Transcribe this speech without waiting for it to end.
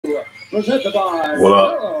What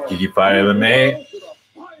up, Kiki Fight MMA?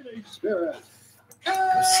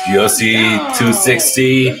 UFC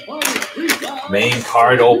 260 main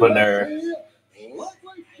card opener.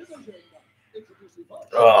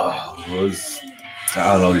 I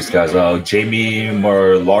don't know these guys. Jamie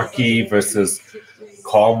Mullarkey versus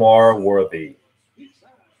Worhty.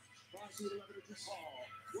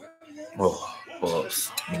 Oh,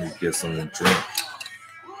 let me get something to drink.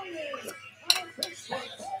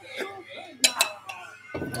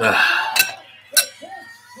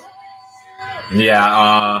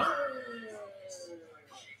 Yeah,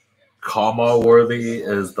 Khama Worthy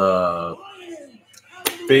is the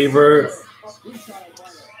favorite.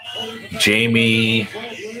 Jamie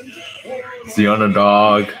is the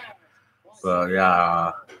underdog. But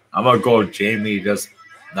yeah, I'm gonna go with Jamie. Just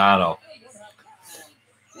I don't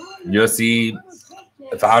know. UFC.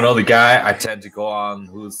 If I don't know the guy, I tend to go on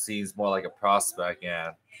who seems more like a prospect.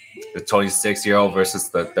 And the 26-year-old versus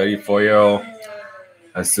the 34-year-old.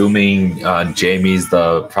 Assuming Jamie's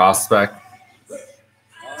the prospect.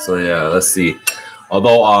 So yeah, let's see.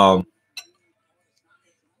 Although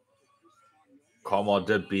Khama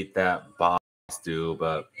did beat that boss dude,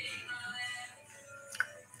 but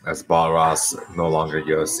that's Bob Ross, no longer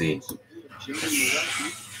UFC.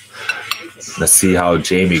 Let's see how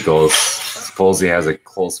Jamie goes. Suppose he has a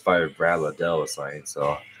close fight with Brad Liddell or something.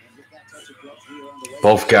 So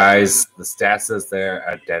both guys, the stats is they're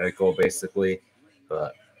identical basically,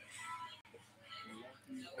 but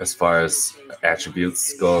as far as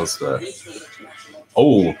attributes goes, but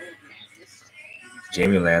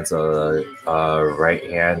Jamie lands a right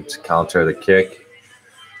hand to counter the kick.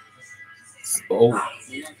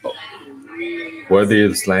 Worthy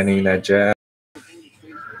is landing that jab.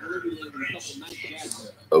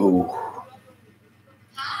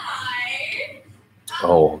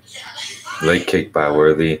 Leg kick by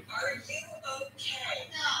Worthy.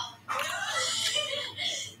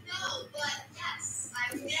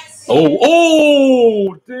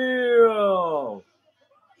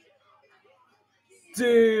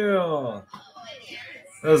 Damn.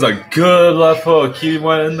 That was a good left hook. He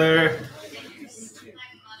went in there.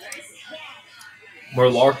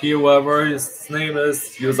 Mullarkey, whatever his name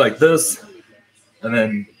is, he was like this. And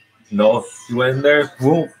then, he went in there,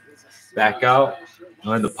 boom, back out.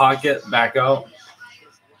 Went in the pocket, back out.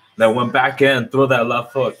 Then went back in, threw that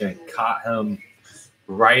left hook, and caught him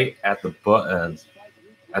right at the button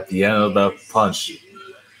at the end of the punch.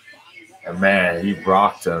 And man, he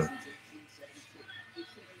rocked him.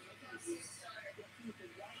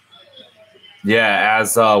 Yeah,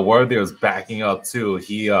 as Worthy was backing up too,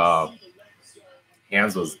 he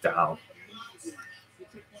hands was down.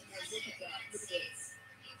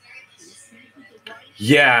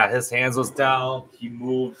 Yeah, his hands was down. He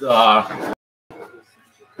moved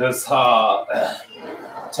this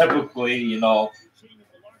typically,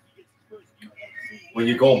 when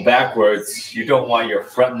you go backwards, you don't want your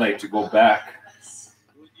front leg to go back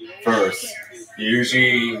first. You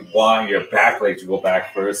usually want your back leg to go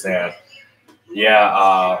back first, and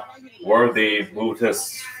Worthy moved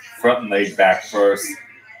his front leg back first,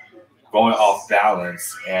 going off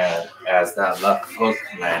balance, and as that left hook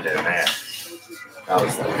landed, man, that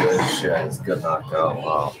was some good shit. It's a good knockout.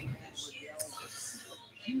 Wow.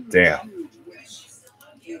 Damn.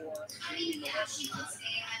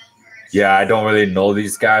 Yeah, I don't really know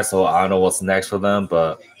these guys, so I don't know what's next for them,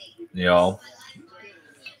 but,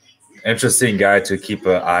 interesting guy to keep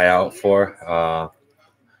an eye out for.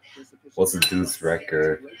 What's the dude's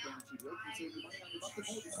record?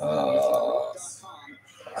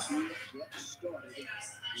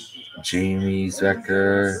 Jamie's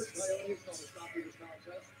record.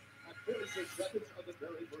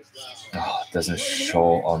 It doesn't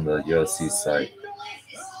show on the UFC site.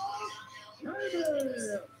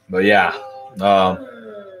 But yeah,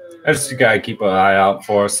 interesting guy to keep an eye out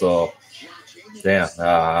for. So, damn,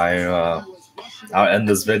 I'll end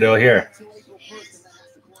this video here.